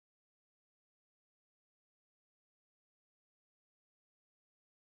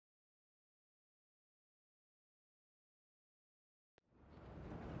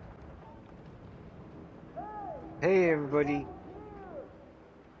Hey everybody.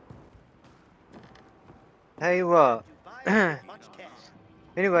 Hey what?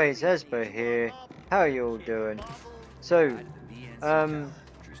 Anyways, Esper here. How are you all doing? So,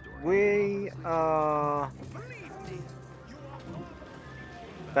 we are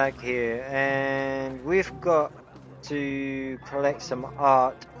back here and we've got to collect some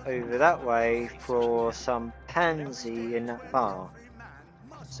art over that way for some pansy in that bar.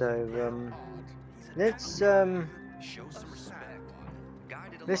 So, let's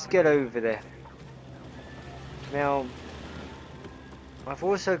get over there. Now, I've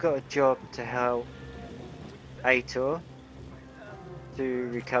also got a job to help Aitor to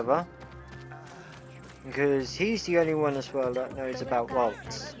recover, because he's the only one as well that knows about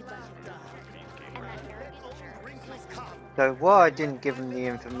waltz. So why I didn't give him the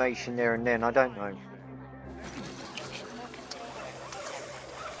information there and then, I don't know.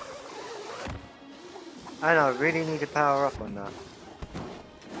 And I really need to power up on that.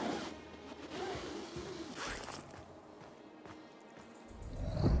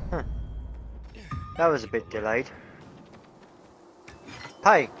 Huh. That was a bit delayed.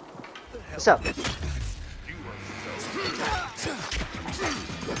 Hey! What's up?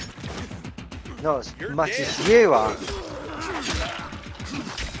 Not as much as you are.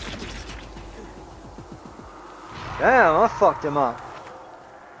 Damn, I fucked him up.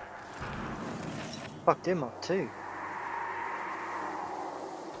 Fucked him up too.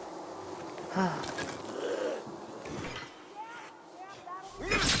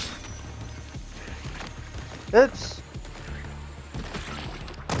 Oops.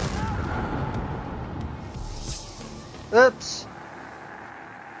 Oops.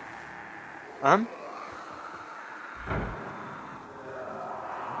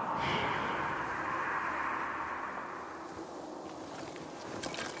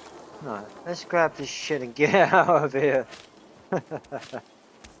 No, let's grab this shit and get out of here.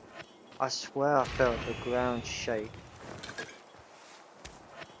 I swear I felt the ground shake.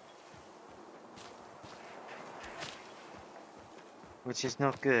 Which is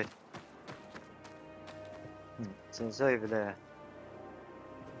not good. So it's over there.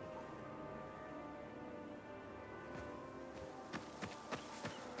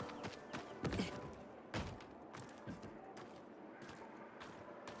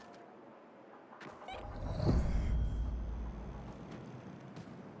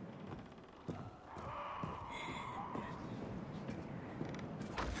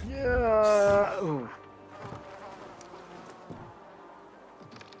 Yeah. Ooh.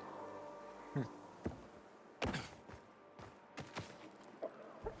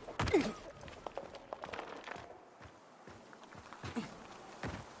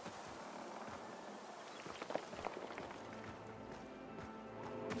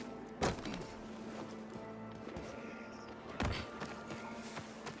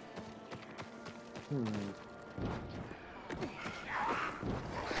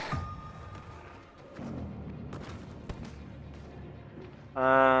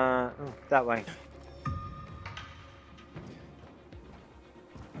 That way.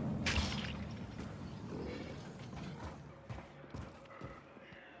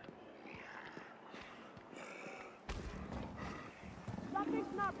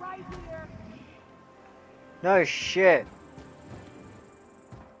 Something's not right here. No shit.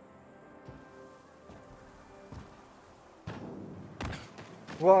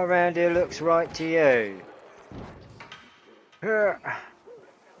 What around here looks right to you? Here.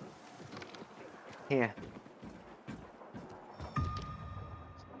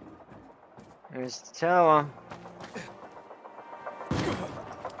 There's the tower.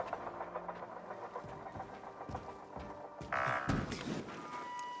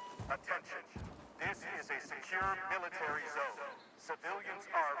 Attention. This is a secure military zone. Civilians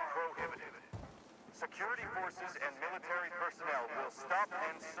are prohibited. Security forces and military personnel will stop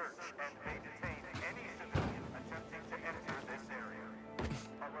and search and may detain any civilian attempting to enter this area.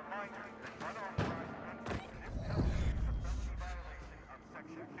 A reminder that unauthorized entry to this building is a felony violation of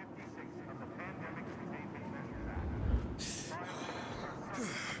Section 56 of the Pandemic Containment Measures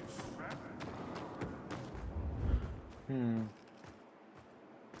Act.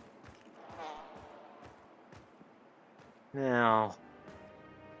 Now.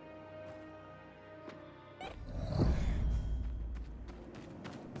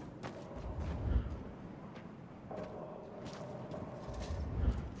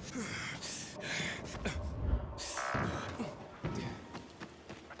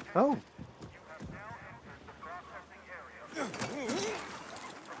 Oh.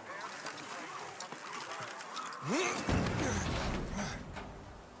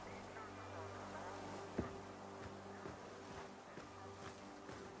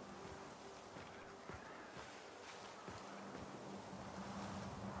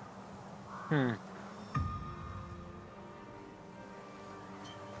 Hmm.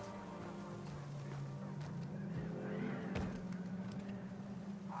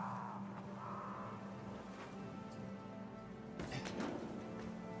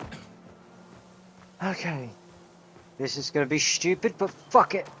 Okay. This is gonna be stupid, but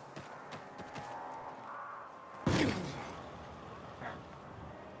fuck it.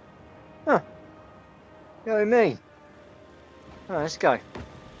 Huh. Go me. Oh, let's go.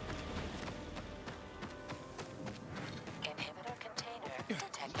 Inhibitor container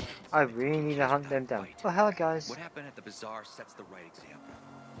detected. I really need to hunt them down. Oh, hello, guys. What happened at the bazaar sets the right example.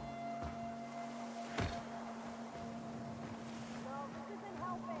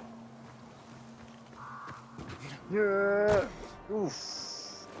 Yeah.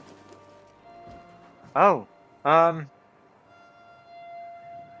 Oof. Oh.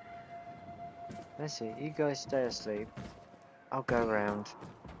 Let's see. You guys stay asleep. I'll go around.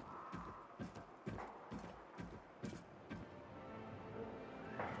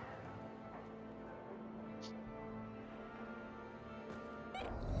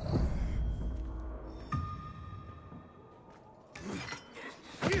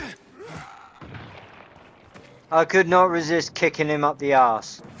 I could not resist kicking him up the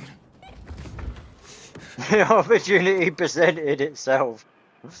arse. The opportunity presented itself.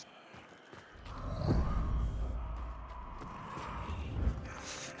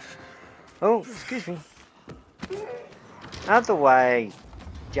 Oh, excuse me. Out the way,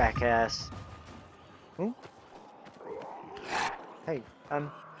 jackass. Ooh. Hey, do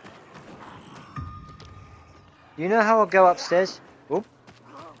you know how I'll go upstairs? Oh,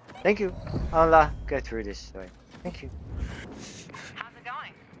 thank you. I'll go through this way. Thank you. How's it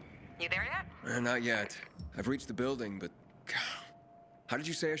going? You there yet? Not yet. I've reached the building, but... How did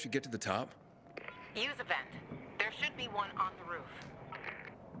you say I should get to the top? Use a vent. There should be one on the roof.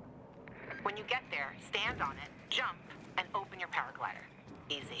 When you get there, stand on it, jump, and open your paraglider.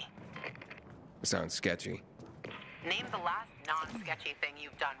 Easy. Sounds sketchy. Name the last non-sketchy thing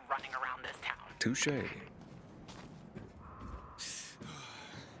you've done running around this town. Touché.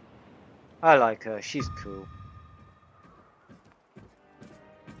 I like her. She's cool.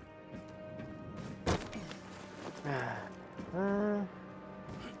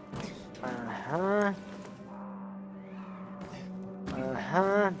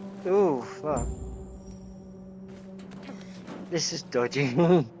 Ooh, fuck. This is dodgy.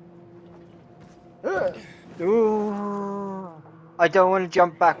 Ooh. I don't want to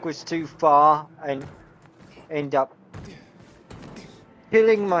jump backwards too far and end up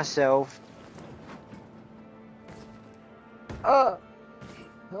killing myself.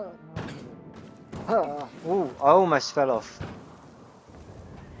 Ooh, I almost fell off.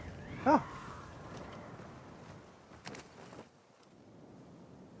 Oh.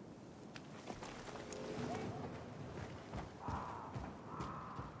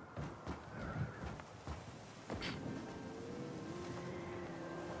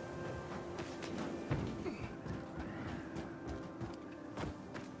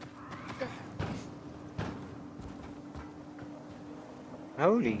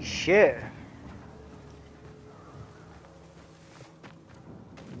 Holy shit.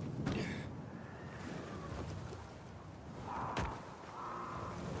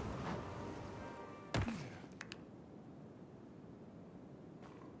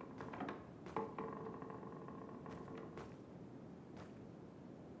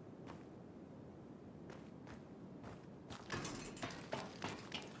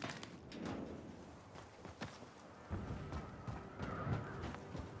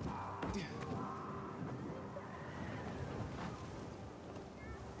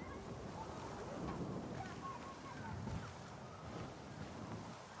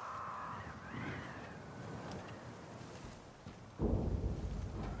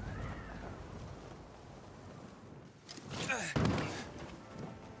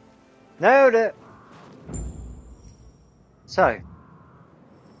 Nailed it. So,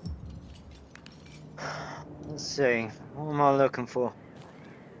 let's see. What am I looking for?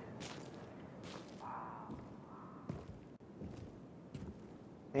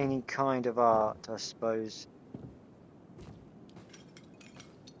 Any kind of art, I suppose.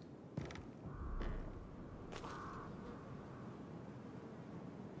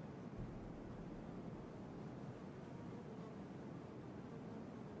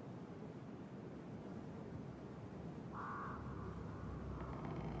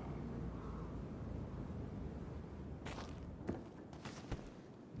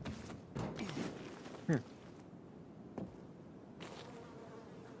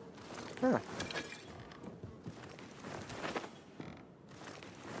 Huh.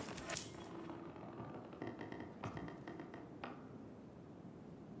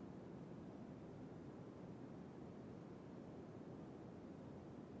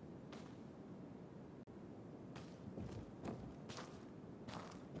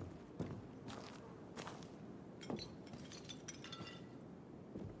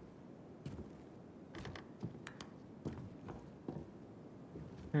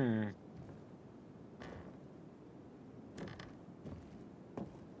 Hmm.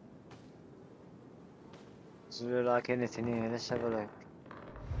 Doesn't look like anything here. Let's have a look.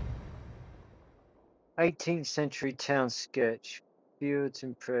 18th century town sketch. Fields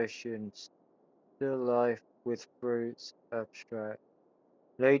impressions. Still life with fruits. Abstract.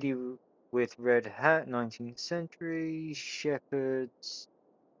 Lady with red hat. 19th century. Shepherds.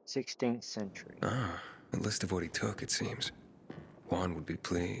 16th century. Ah, a list of what he took, it seems. Juan would be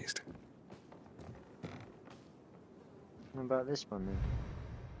pleased. What about this one then?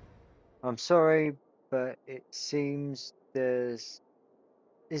 I'm sorry, but it seems there's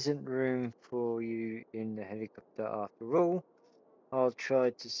isn't room for you in the helicopter after all. I'll try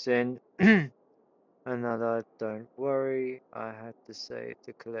to send another. Don't worry, I had to save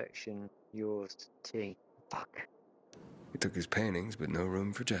the collection. Yours, T. Fuck. He took his paintings, but no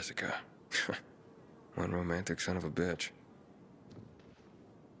room for Jessica. One romantic son of a bitch.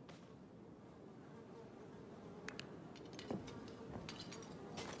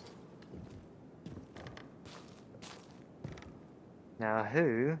 Now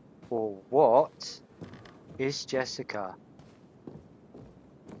who or what is Jessica?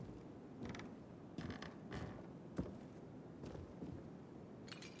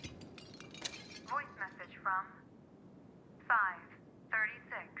 Voice message from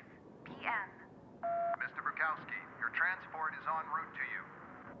 5:36 p.m. Mr. Bukowski, your transport is en route to you.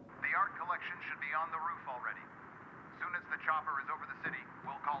 The art collection should be on the roof already. As soon as the chopper is over the city,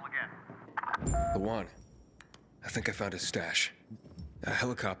 we'll call again. Juan, I think I found his stash. A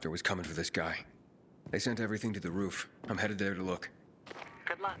helicopter was coming for this guy. They sent everything to the roof. I'm headed there to look.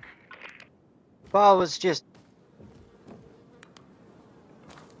 Good luck. But I was just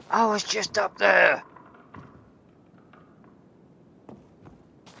up there.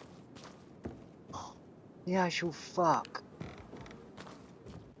 The actual fuck.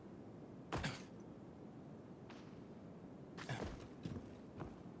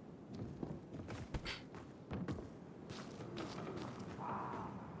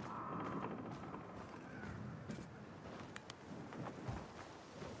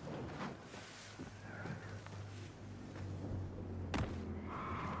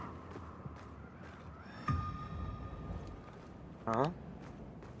 Huh?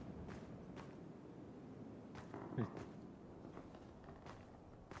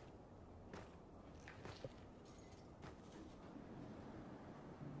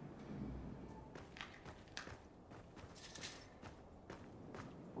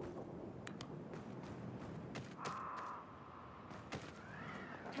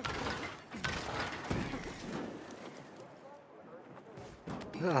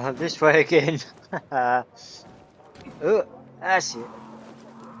 Oh, this way again. Oh, that's it.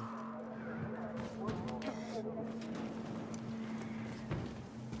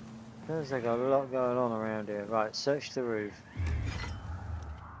 There's like a lot going on around here. Right, search the roof.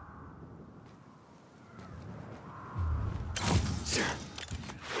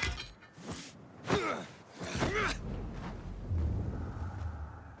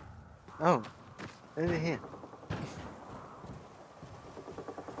 Oh, over here.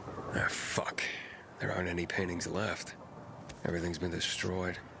 Ah, fuck. There aren't any paintings left. Everything's been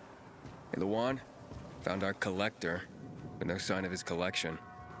destroyed. Hey, Juan, found our collector, but no sign of his collection.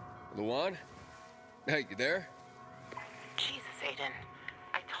 Juan? Hey, you there? Jesus, Aiden.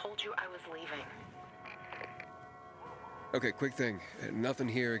 I told you I was leaving. Okay, quick thing. Nothing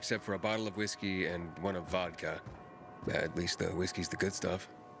here except for a bottle of whiskey and one of vodka. At least the whiskey's the good stuff.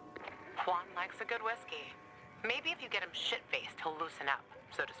 Juan likes a good whiskey. Maybe if you get him shit-faced, he'll loosen up,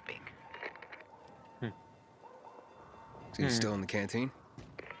 so to speak. So he's still in the canteen?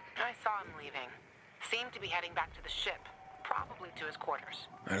 I saw him leaving. Seemed to be heading back to the ship, probably to his quarters.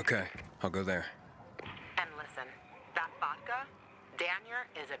 Okay, I'll go there. And listen, that vodka, Daniel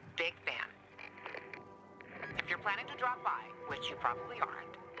is a big fan. If you're planning to drop by, which you probably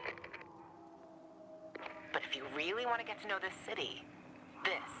aren't, but if you really want to get to know this city,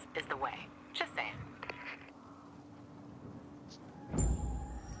 this is the way. Just saying.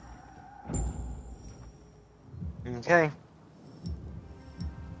 Okay.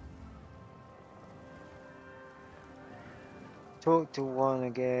 Talk to Juan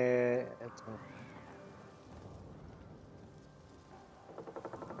again.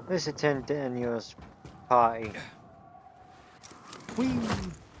 Let's attend Daniel's party. Whee!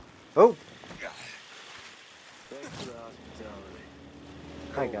 Oh!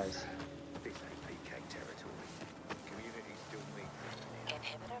 Hi guys.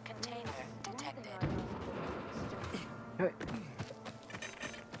 Inhibitor container detected. Hey.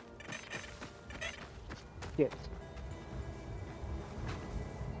 Shit.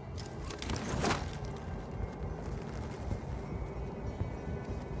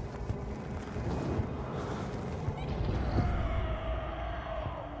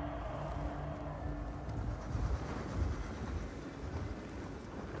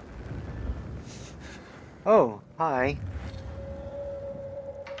 Oh, hi.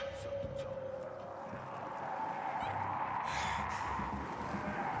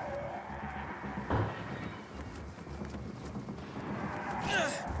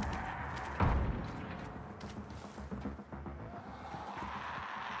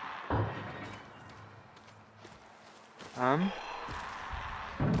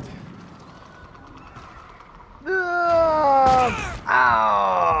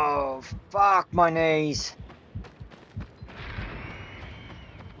 Oh, fuck my knees.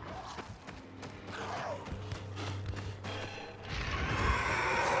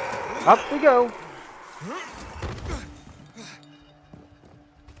 Up we go.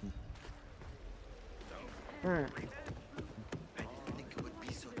 Think it would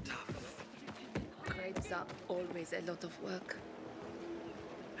be so tough. Crepes are always a lot of work.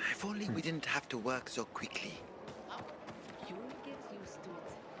 If only we didn't have to work so quickly. You'll get used to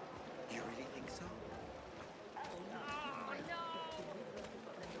it. You really think so?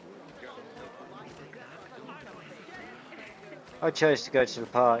 I chose to go to the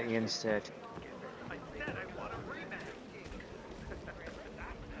party instead.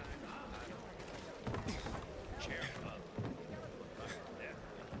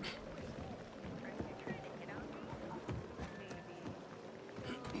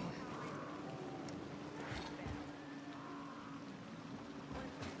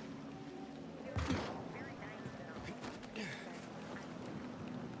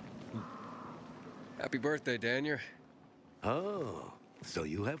 Happy birthday, Daniel. Oh, so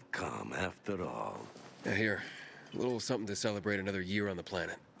you have come after all. Here, a little something to celebrate another year on the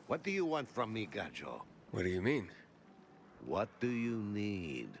planet. What do you want from me, Gajo? What do you mean? What do you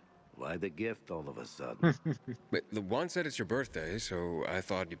need? Why the gift all of a sudden? But the Juan said it's your birthday, so I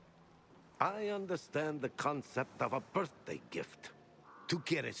thought you... I understand the concept of a birthday gift. To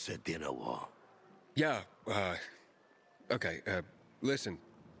get us a dinner war. Yeah, okay, listen.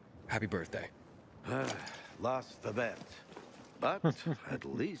 Happy birthday. Lost the bet. But at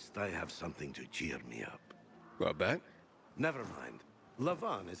least I have something to cheer me up. Well, bet? Never mind.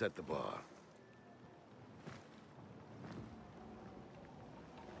 Lavon is at the bar.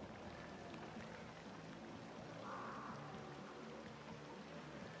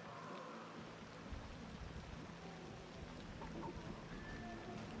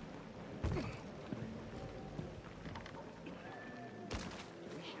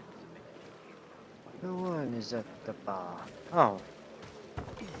 The one is at the bar. Oh.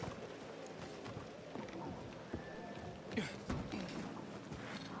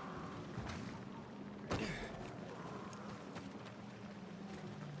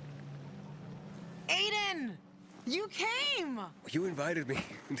 Aiden! You came! You invited me.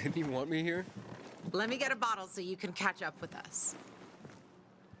 Didn't you want me here? Let me get a bottle so you can catch up with us.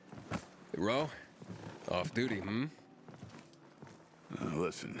 Ro? Off duty, hmm?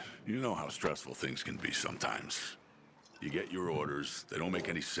 Listen, you know how stressful things can be sometimes. You get your orders, they don't make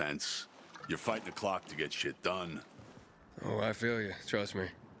any sense. You're fighting the clock to get shit done. Oh, I feel you. Trust me.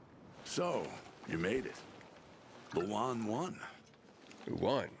 So, you made it. Luan won. Who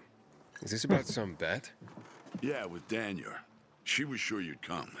won? Is this about some bet? Yeah, with Daniel. She was sure you'd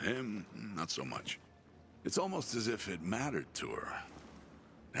come. Him, not so much. It's almost as if it mattered to her.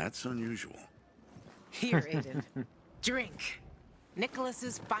 That's unusual. Here, Aiden. Drink.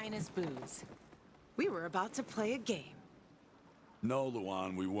 Nicholas's finest booze. We were about to play a game. No,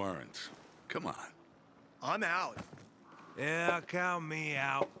 Luan, we weren't. Come on. I'm out. Yeah, count me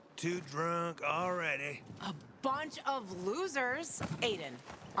out. Too drunk already. A bunch of losers. Aiden,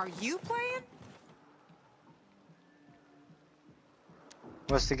 are you playing?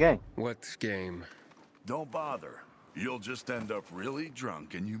 What's the game? What game? Don't bother. You'll just end up really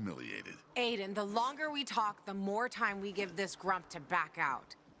drunk and humiliated. Aiden, the longer we talk, the more time we give this grump to back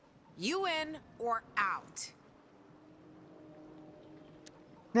out. You in or out?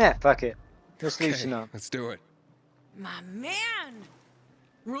 Yeah, fuck it. Let's loosen up. Let's do it. My man!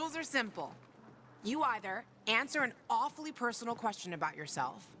 Rules are simple. You either answer an awfully personal question about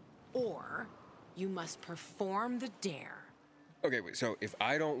yourself, or you must perform the dare. Okay, wait, so if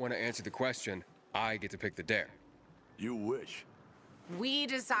I don't want to answer the question, I get to pick the dare. You wish. We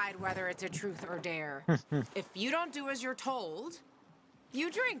decide whether it's a truth or dare. If you don't do as you're told,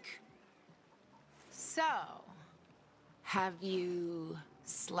 you drink. So, have you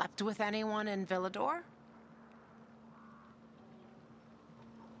slept with anyone in Villador?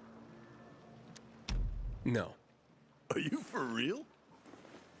 No. Are you for real?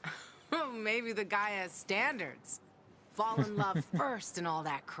 Maybe the guy has standards. Fall in love first and all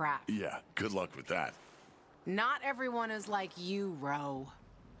that crap. Yeah, good luck with that. Not everyone is like you, Ro.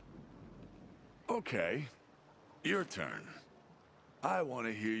 Okay, your turn. I want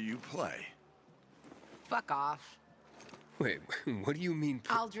to hear you play. Fuck off. Wait, what do you mean?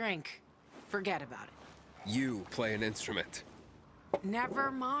 I'll drink. Forget about it. You play an instrument.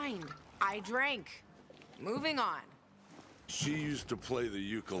 Never mind. I drank. Moving on. She used to play the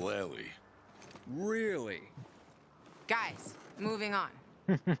ukulele. Really? Guys, moving on.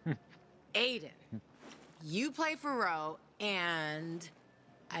 Aiden, you play for Ro, and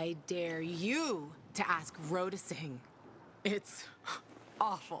I dare you to ask Ro to sing. It's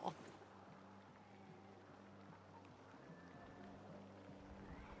awful.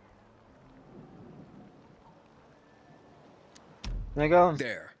 There you go.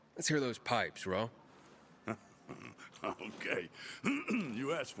 There. Let's hear those pipes, Ro. Okay,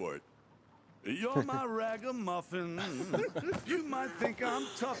 you asked for it. You're my ragamuffin. You might think I'm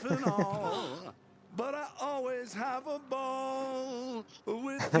tough and all, but I always have a ball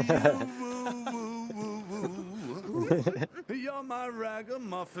with you. You're my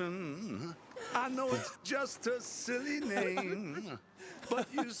ragamuffin. I know it's just a silly name, but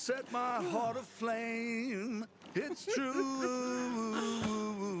you set my heart aflame. It's true.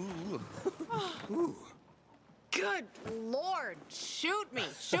 Good Lord, shoot me.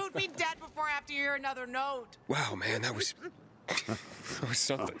 Shoot me dead before I have to hear another note. Wow, man, that was... that was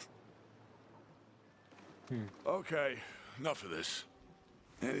something. Okay, enough of this.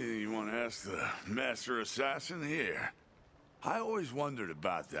 Anything you want to ask the Master Assassin here? I always wondered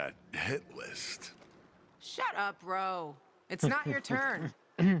about that hit list. Shut up, Ro. It's not your turn.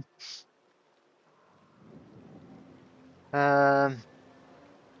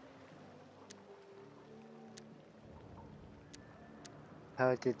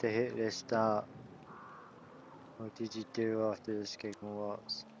 How did the hit list start? What did you do after escaping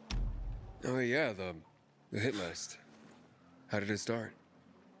Watts? Oh yeah, the hit list. How did it start?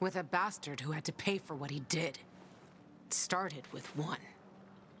 With a bastard who had to pay for what he did. It started with one.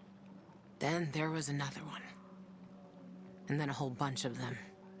 Then there was another one. And then a whole bunch of them.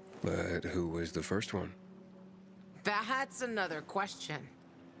 But who was the first one? That's another question.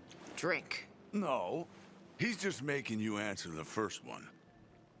 Drink. No, he's just making you answer the first one.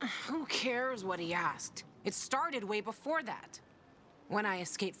 Who cares what he asked? It started way before that. When I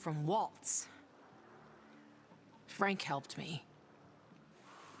escaped from Waltz. Frank helped me.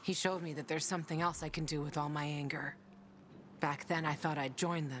 He showed me that there's something else I can do with all my anger. Back then, I thought I'd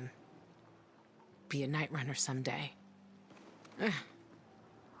join them. Be a night runner someday.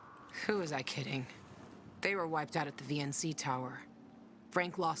 Who was I kidding? They were wiped out at the VNC tower.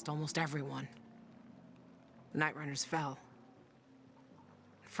 Frank lost almost everyone. The night runners fell.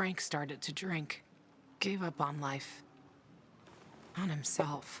 Frank started to drink. Gave up on life. On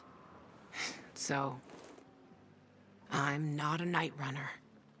himself. So, I'm not a night runner.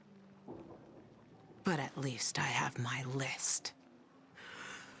 But at least I have my list.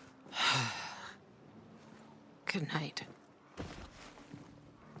 Good night.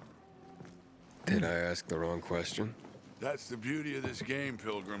 Did I ask the wrong question? That's the beauty of this game,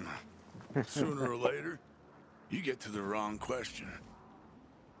 Pilgrim. Sooner or later, you get to the wrong question.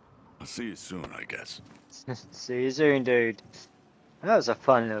 I'll see you soon, I guess. See you soon, dude. That was a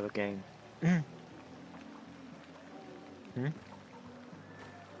fun little game.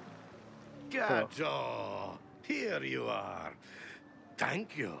 Gajo, here you are.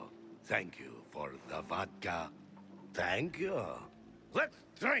 Thank you. Thank you for the vodka. Thank you. Let's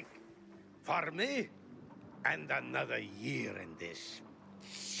drink. For me, and another year in this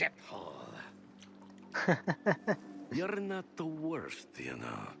shithole. You're not the worst, you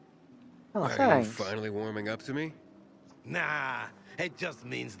know. Oh, Are you thanks. finally warming up to me? Nah, it just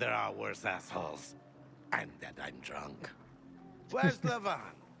means there are worse assholes. And that I'm drunk. Where's Levan?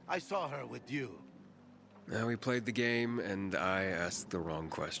 I saw her with you. Now we played the game, and I asked the wrong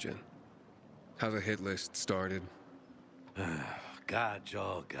question. How the hit list started.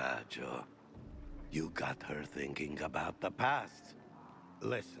 Gajo. You got her thinking about the past.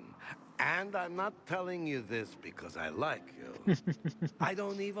 Listen, and I'm not telling you this because I like you. I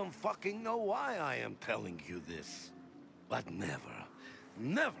don't even fucking know why I am telling you this. But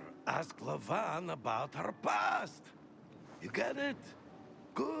never ask Levan about her past. You get it?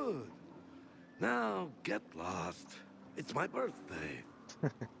 Good. Now, get lost. It's my birthday.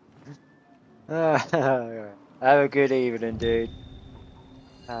 Have a good evening, dude.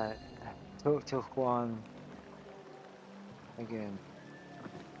 Talk to Juan again.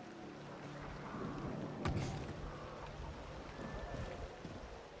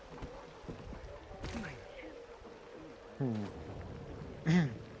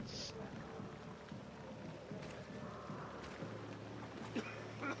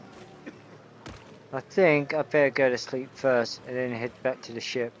 I think I better go to sleep first and then head back to the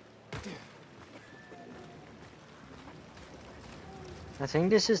ship. I think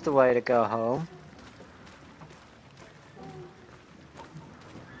this is the way to go home.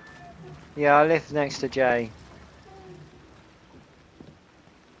 Yeah, I live next to Jay.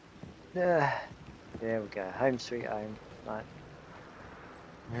 There we go. Home sweet home. Right.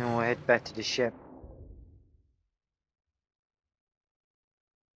 Now we'll head back to the ship.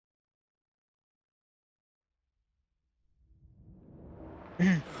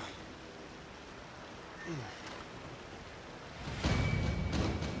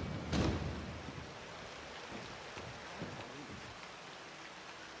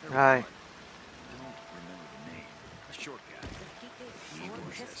 Right.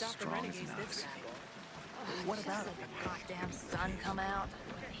 What about it? The goddamn sun come out?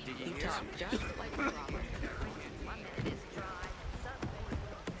 You talk just like Robert. 1 minute is dry.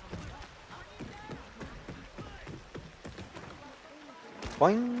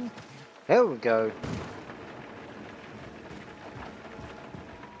 Boing. There we go.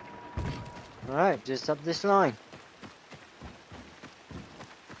 Alright, just up this line.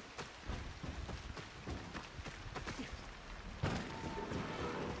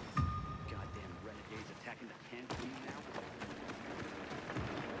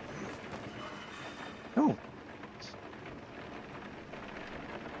 Oh.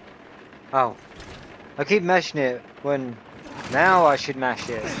 Oh. I keep mashing it when now I should mash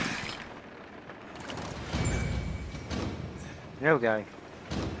it. There we go.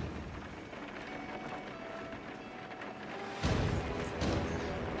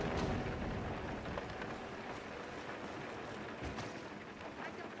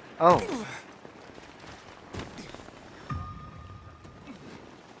 Oh.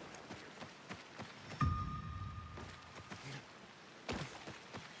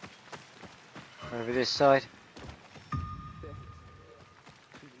 Over this side.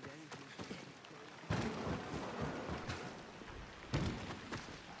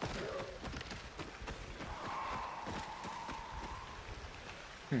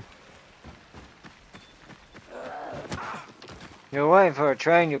 You're waiting for a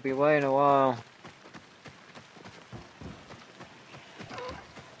train, you'll be waiting a while.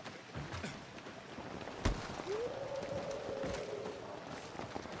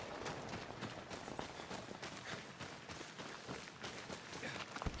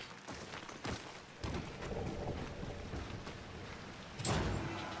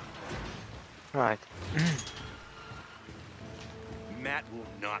 Right. Matt will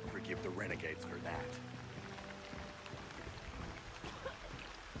not forgive the renegades for that.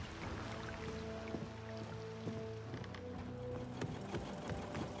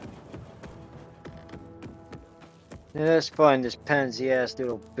 Yeah, let's find this pansy-ass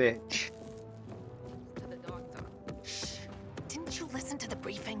little bitch. To the doctor. Shh. Didn't you listen to the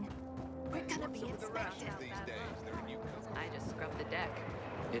briefing? We're gonna be inspected. I just scrubbed the deck.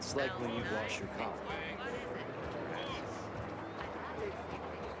 It's like when you wash your car.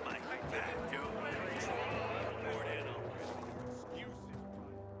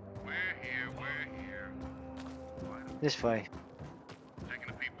 We're here. This way. Taking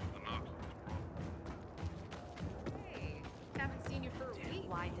the people to the Knox. Hey, haven't seen you for a week.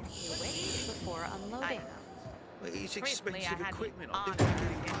 Why didn't you wait before unloading? Well, he's Recently, I expensive had the equipment.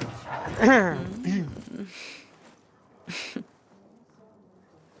 honor.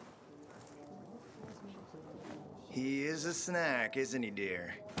 He is a snack, isn't he,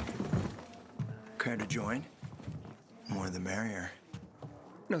 dear? Care to join? More the merrier.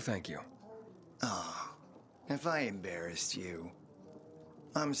 No, thank you. Oh, if I embarrassed you.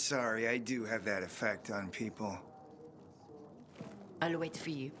 I'm sorry, I do have that effect on people. I'll wait for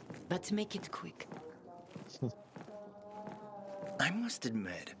you, but make it quick. I must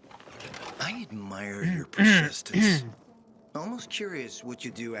admit, I admire your persistence. Almost curious what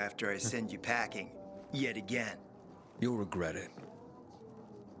you do after I send you packing, yet again. You'll regret it.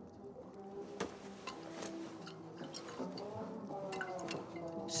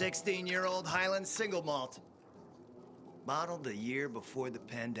 "16-year-old Highland single malt. Bottled the year before the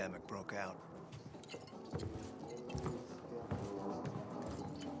pandemic broke out.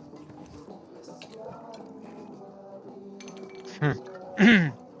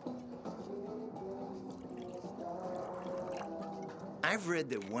 I've read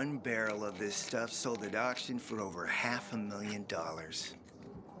that one barrel of this stuff sold at auction for over $500,000.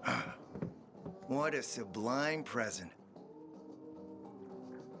 What a sublime present.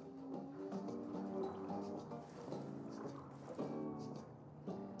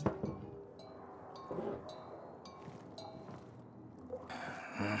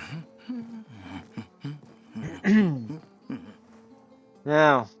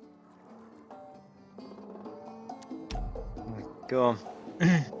 Now. Go on.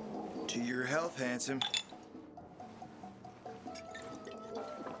 To your health, handsome.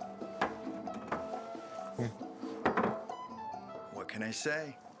 What can I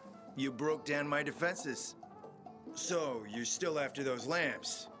say? You broke down my defenses. So, you're still after those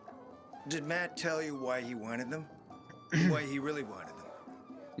lamps. Did Matt tell you why he wanted them? Why he really wanted them?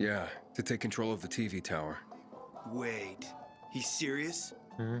 Yeah, to take control of the TV tower. Wait, he's serious?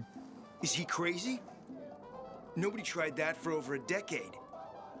 Is he crazy? Nobody tried that for over a decade.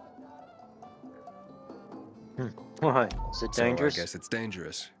 Why? Is it dangerous? So I guess it's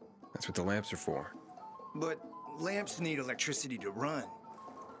dangerous. That's what the lamps are for. But lamps need electricity to run.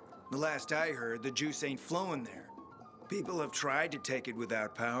 The last I heard, the juice ain't flowing there. People have tried to take it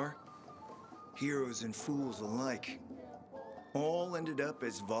without power. Heroes and fools alike. All ended up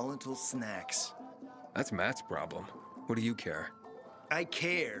as volatile snacks. That's Matt's problem. What do you care? I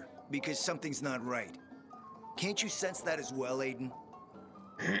care because something's not right. Can't you sense that as well, Aiden?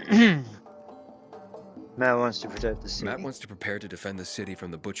 Matt wants to protect the city. Matt wants to prepare to defend the city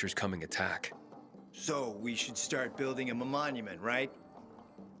from the Butcher's coming attack. So we should start building him a monument, right?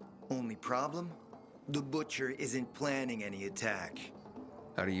 Only problem? The Butcher isn't planning any attack.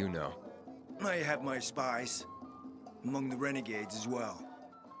 How do you know? I have my spies. Among the renegades as well.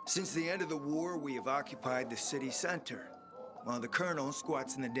 Since the end of the war, we have occupied the city center, while the Colonel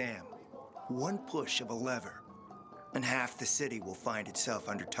squats in the dam. One push of a lever, and half the city will find itself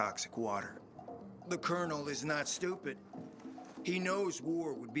under toxic water. The Colonel is not stupid. He knows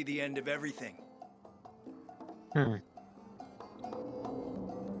war would be the end of everything.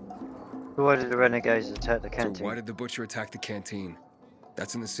 Why did the renegades attack the canteen? So why did the Butcher attack the canteen?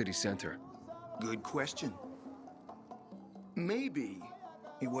 That's in the city center. Good question. Maybe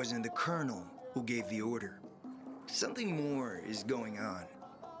it wasn't the Colonel who gave the order. Something more is going on.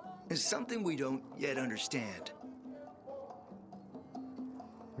 It's something we don't yet understand.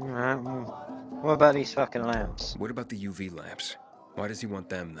 Alright, well, what about these fucking lamps? What about the UV lamps? Why does he want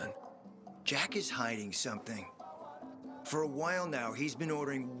them then? Jack is hiding something. For a while now, he's been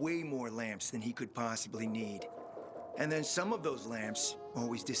ordering way more lamps than he could possibly need. And then some of those lamps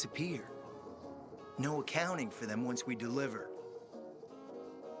always disappear. No accounting for them once we deliver.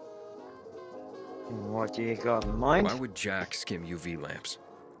 What do you got in mind? Why would Jack skim UV lamps?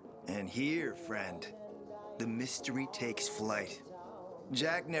 And here, friend, the mystery takes flight.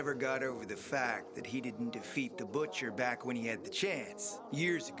 Jack never got over the fact that he didn't defeat the Butcher back when he had the chance,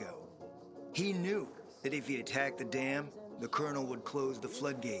 years ago. He knew that if he attacked the dam, the Colonel would close the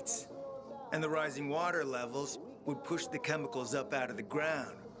floodgates. And the rising water levels would push the chemicals up out of the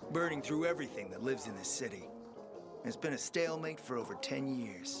ground, burning through everything that lives in this city. It's been a stalemate for over 10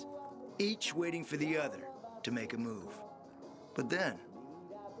 years, each waiting for the other to make a move. But then,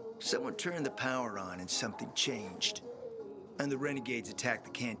 someone turned the power on and something changed. And the renegades attacked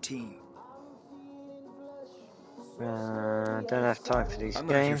the canteen. Don't have time for these I'm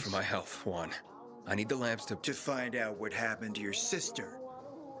games. not here for my health, Juan. I need the lamps to find out what happened to your sister.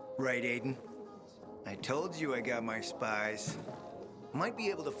 Right, Aiden? I told you I got my spies. Might be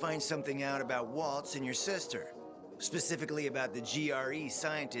able to find something out about Waltz and your sister. Specifically about the GRE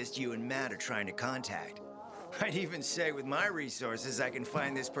scientist you and Matt are trying to contact. I'd even say with my resources, I can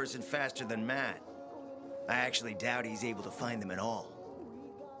find this person faster than Matt. I actually doubt he's able to find them at all.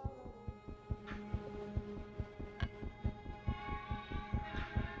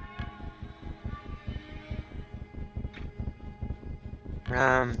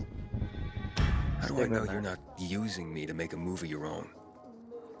 How do I know you're not using me to make a move of your own?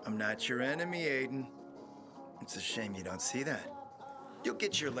 I'm not your enemy, Aiden. It's a shame you don't see that. You'll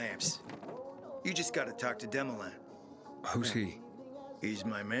get your lamps. You just gotta talk to Demolan. Who's he? He's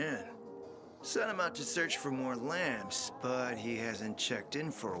my man. Sent him out to search for more lamps, but he hasn't checked in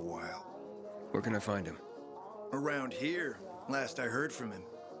for a while. Where can I find him? Around here, last I heard from him.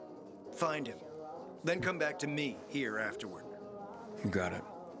 Find him. Then come back to me here afterward. You got it.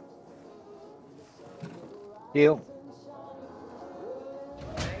 Deal.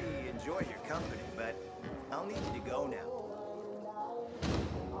 Hey, enjoy your company, but I'll need you to go now.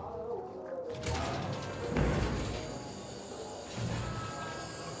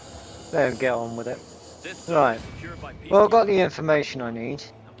 There, get on with it. Right. Well, I've got the information I need.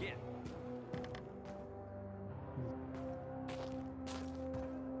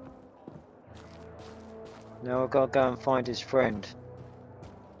 Now I've got to go and find his friend.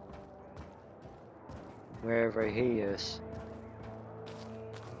 Wherever he is.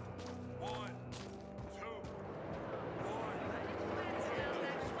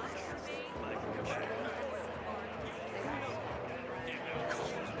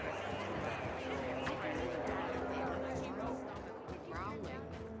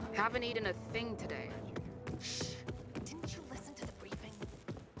 Haven't eaten a thing today. Shh. Didn't you listen to the briefing?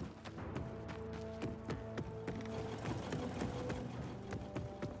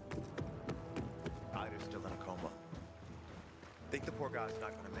 Ryder's still in a coma. Think the poor guy's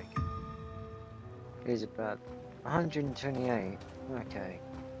not gonna make it. He's about 128. Okay.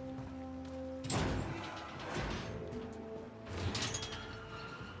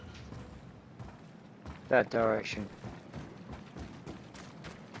 That direction.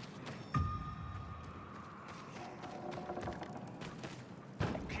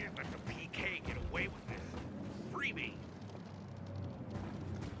 Can't let the PK get away with this. Free me.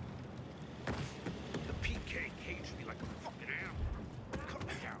 The PK caged me like a fucking animal. Cut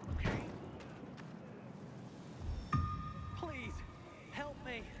me down, okay? Please, help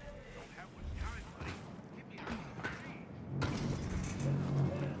me. Don't have much time, buddy. Give me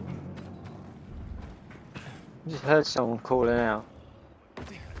a Just heard someone calling out.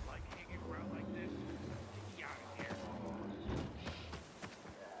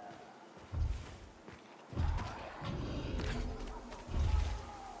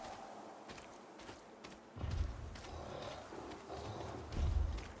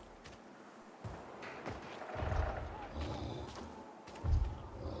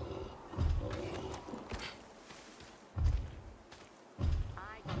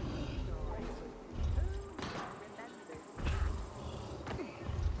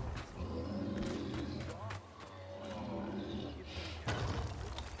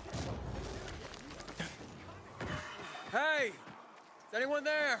 Hey! Is anyone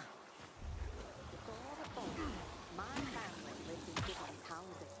there?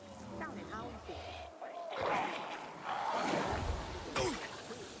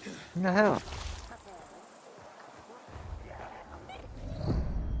 What the hell?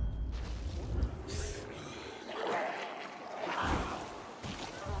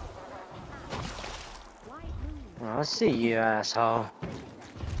 Oh, I see you, asshole.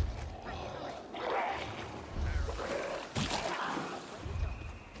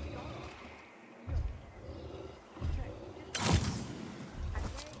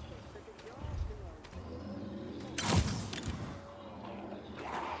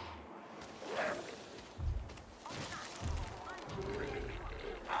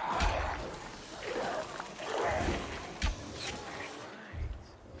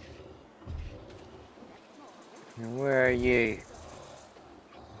 And where are you?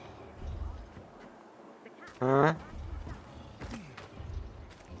 Huh?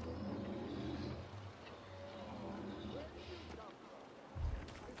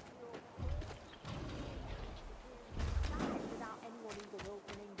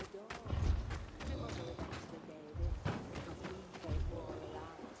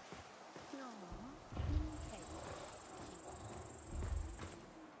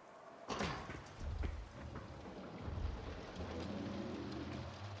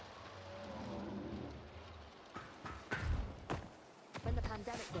 When the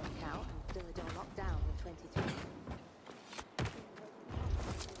pandemic broke out and Villador locked down in 23.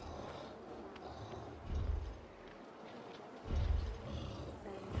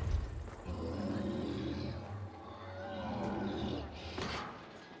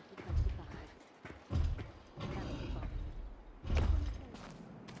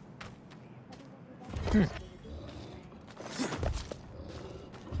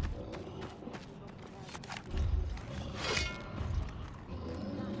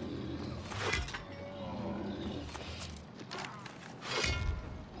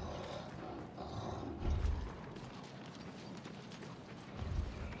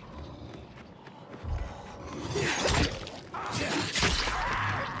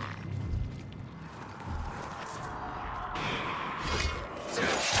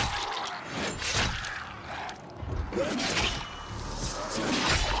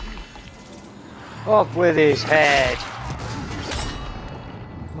 Off with his head.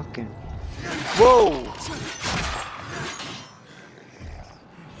 Fucking. Whoa!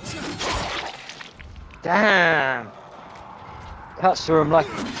 Damn! Cuts through him like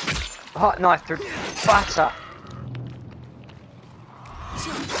a hot knife through butter.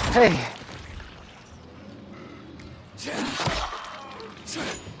 Hey!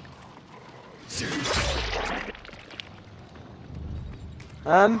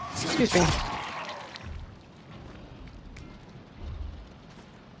 Excuse me.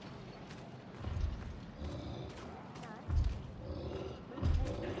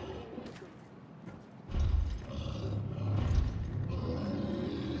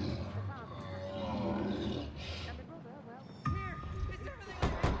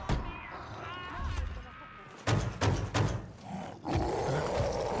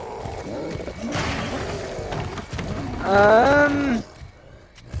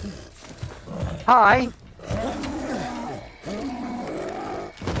 Hi.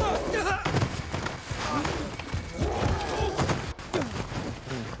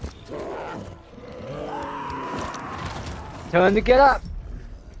 Time to get up.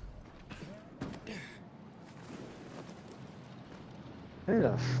 Who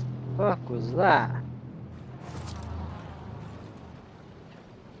the fuck was that?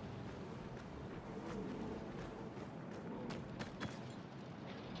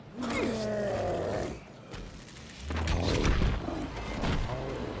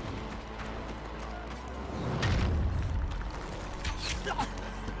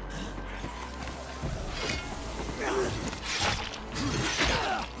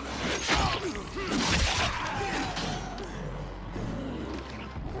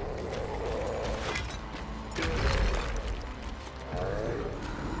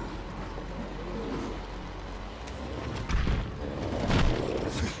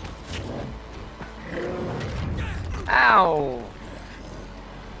 Ow!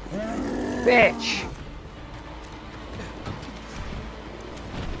 Bitch!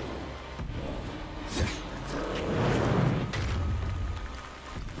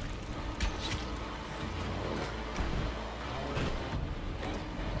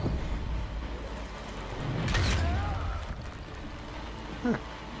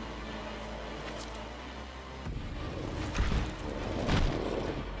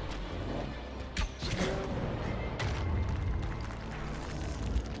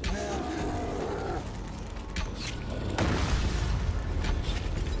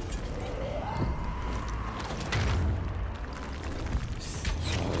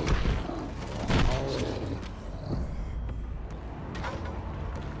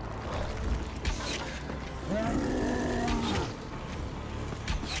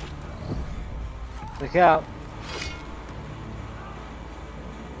 Look out.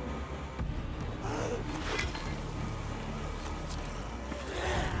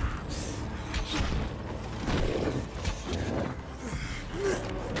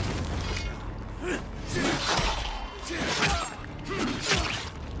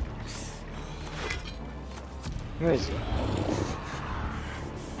 Where is he?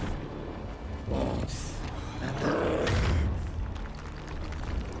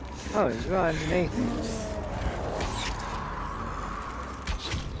 Oh, he's right underneath me.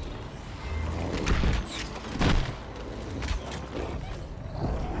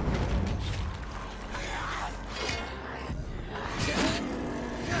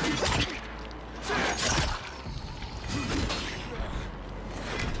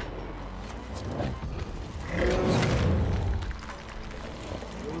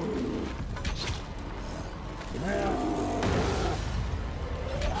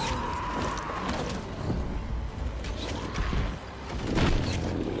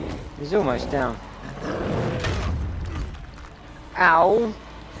 He's almost down. Ow!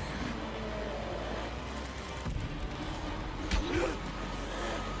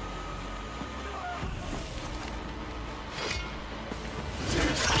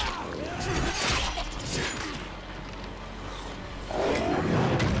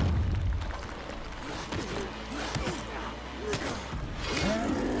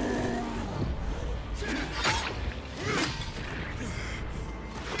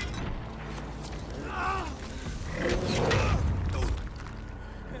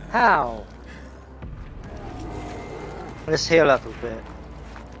 How? Let's heal up a bit.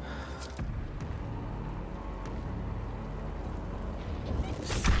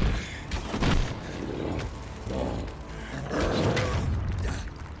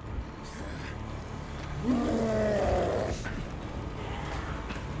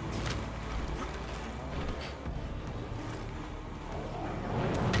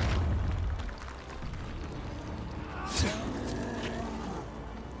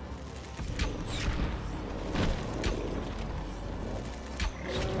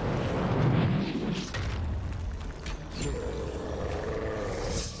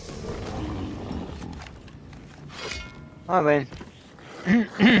 I win.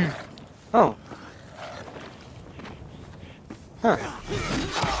 Oh. Huh.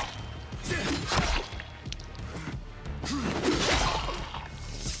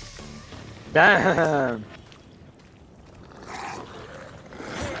 Damn.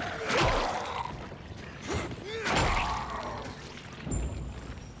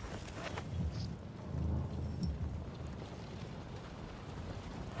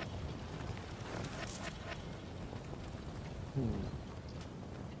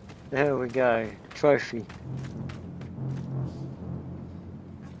 There we go. Trophy.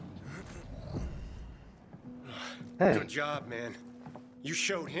 Hey. Good job, man. You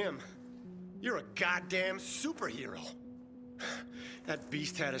showed him. You're a goddamn superhero. That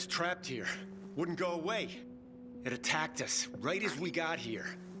beast had us trapped here. Wouldn't go away. It attacked us right as we got here.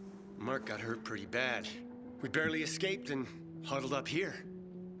 Mark got hurt pretty bad. We barely escaped and huddled up here.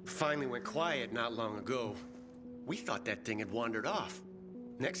 Finally went quiet not long ago. We thought that thing had wandered off.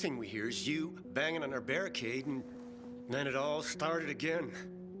 Next thing we hear is you banging on our barricade, and then it all started again.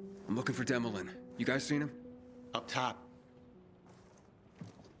 I'm looking for Demolin. You guys seen him? Up top.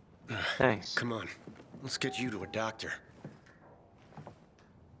 Thanks. Come on. Let's get you to a doctor.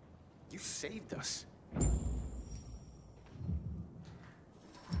 You saved us.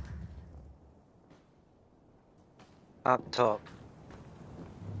 Up top.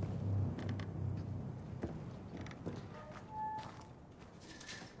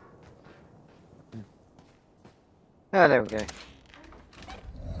 Oh, there we go.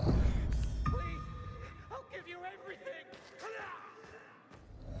 I'll give you everything.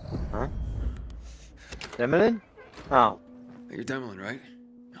 Huh? Demolin? Oh. You're Demolin, right?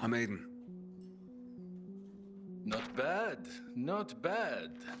 I'm Aiden. Not bad. Not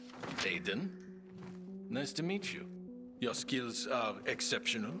bad. Aiden. Nice to meet you. Your skills are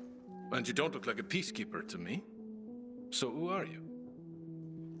exceptional, and you don't look like a peacekeeper to me. So who are you?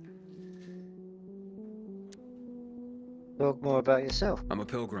 Talk more about yourself. I'm a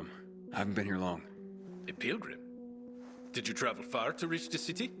pilgrim. I haven't been here long. A pilgrim? Did you travel far to reach the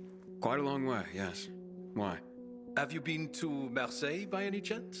city? Quite a long way, yes. Why? Have you been to Marseille by any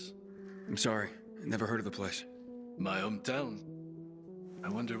chance? I'm sorry. Never heard of the place. My hometown. I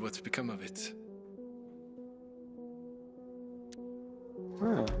wonder what's become of it.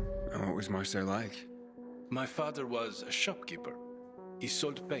 Hmm. And what was Marseille like? My father was a shopkeeper. He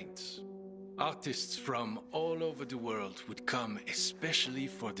sold paints. Artists from all over the world would come especially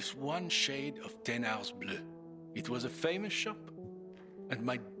for this one shade of Thénard's bleu. It was a famous shop, and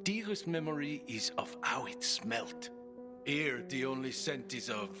my dearest memory is of how it smelt. Here, the only scent is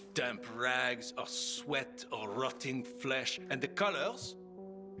of damp rags, or sweat, or rotting flesh, and the colors,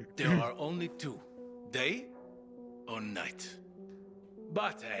 there are only two, day or night.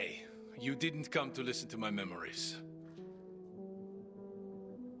 But hey, you didn't come to listen to my memories.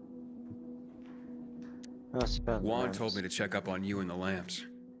 Juan told me to check up on you and the lamps.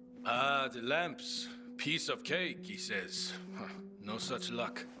 Ah, the lamps. Piece of cake, he says. Huh, no such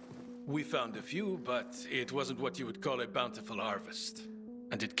luck. We found a few, but it wasn't what you would call a bountiful harvest.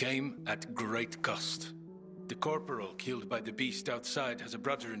 And it came at great cost. The corporal killed by the beast outside has a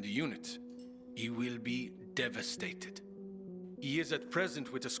brother in the unit. He will be devastated. He is at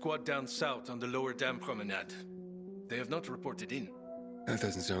present with a squad down south on the lower dam promenade. They have not reported in. That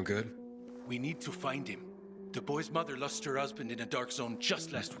doesn't sound good. We need to find him. The boy's mother lost her husband in a dark zone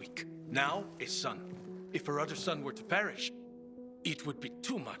just last week. Now, a son. If her other son were to perish, it would be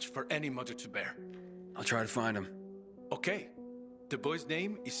too much for any mother to bear. I'll try to find him. Okay. The boy's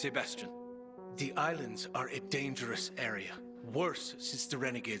name is Sebastian. The islands are a dangerous area. Worse since the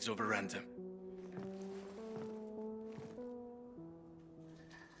renegades overran them.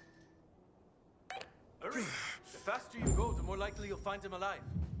 Hurry! The faster you go, the more likely you'll find him alive.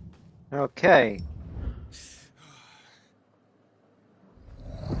 Okay.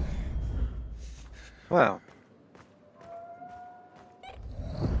 Well.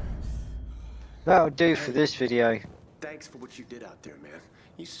 That'll do for this video. Thanks for what you did out there, man.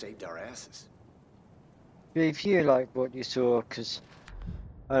 You saved our asses. If you like what you saw, because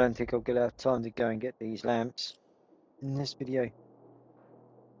I don't think I'll get enough time to go and get these lamps in this video.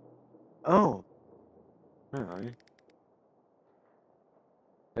 Oh. Alright.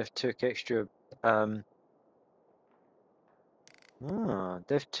 They've took extra,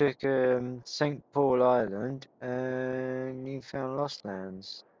 they've took, St. Paul Island and Newfound Lost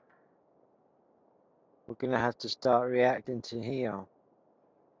Lands. We're gonna have to start reacting to here.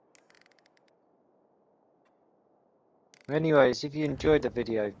 Anyways, if you enjoyed the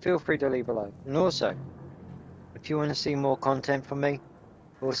video, feel free to leave a like. And also, if you want to see more content from me,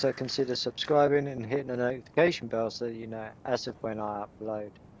 also consider subscribing and hitting the notification bell so that you know as of when I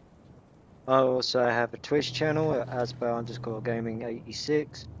upload. I also have a Twitch channel at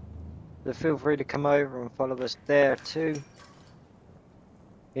asbo_gaming86. So feel free to come over and follow us there too.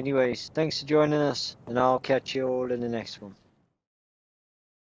 Anyways, thanks for joining us, and I'll catch you all in the next one.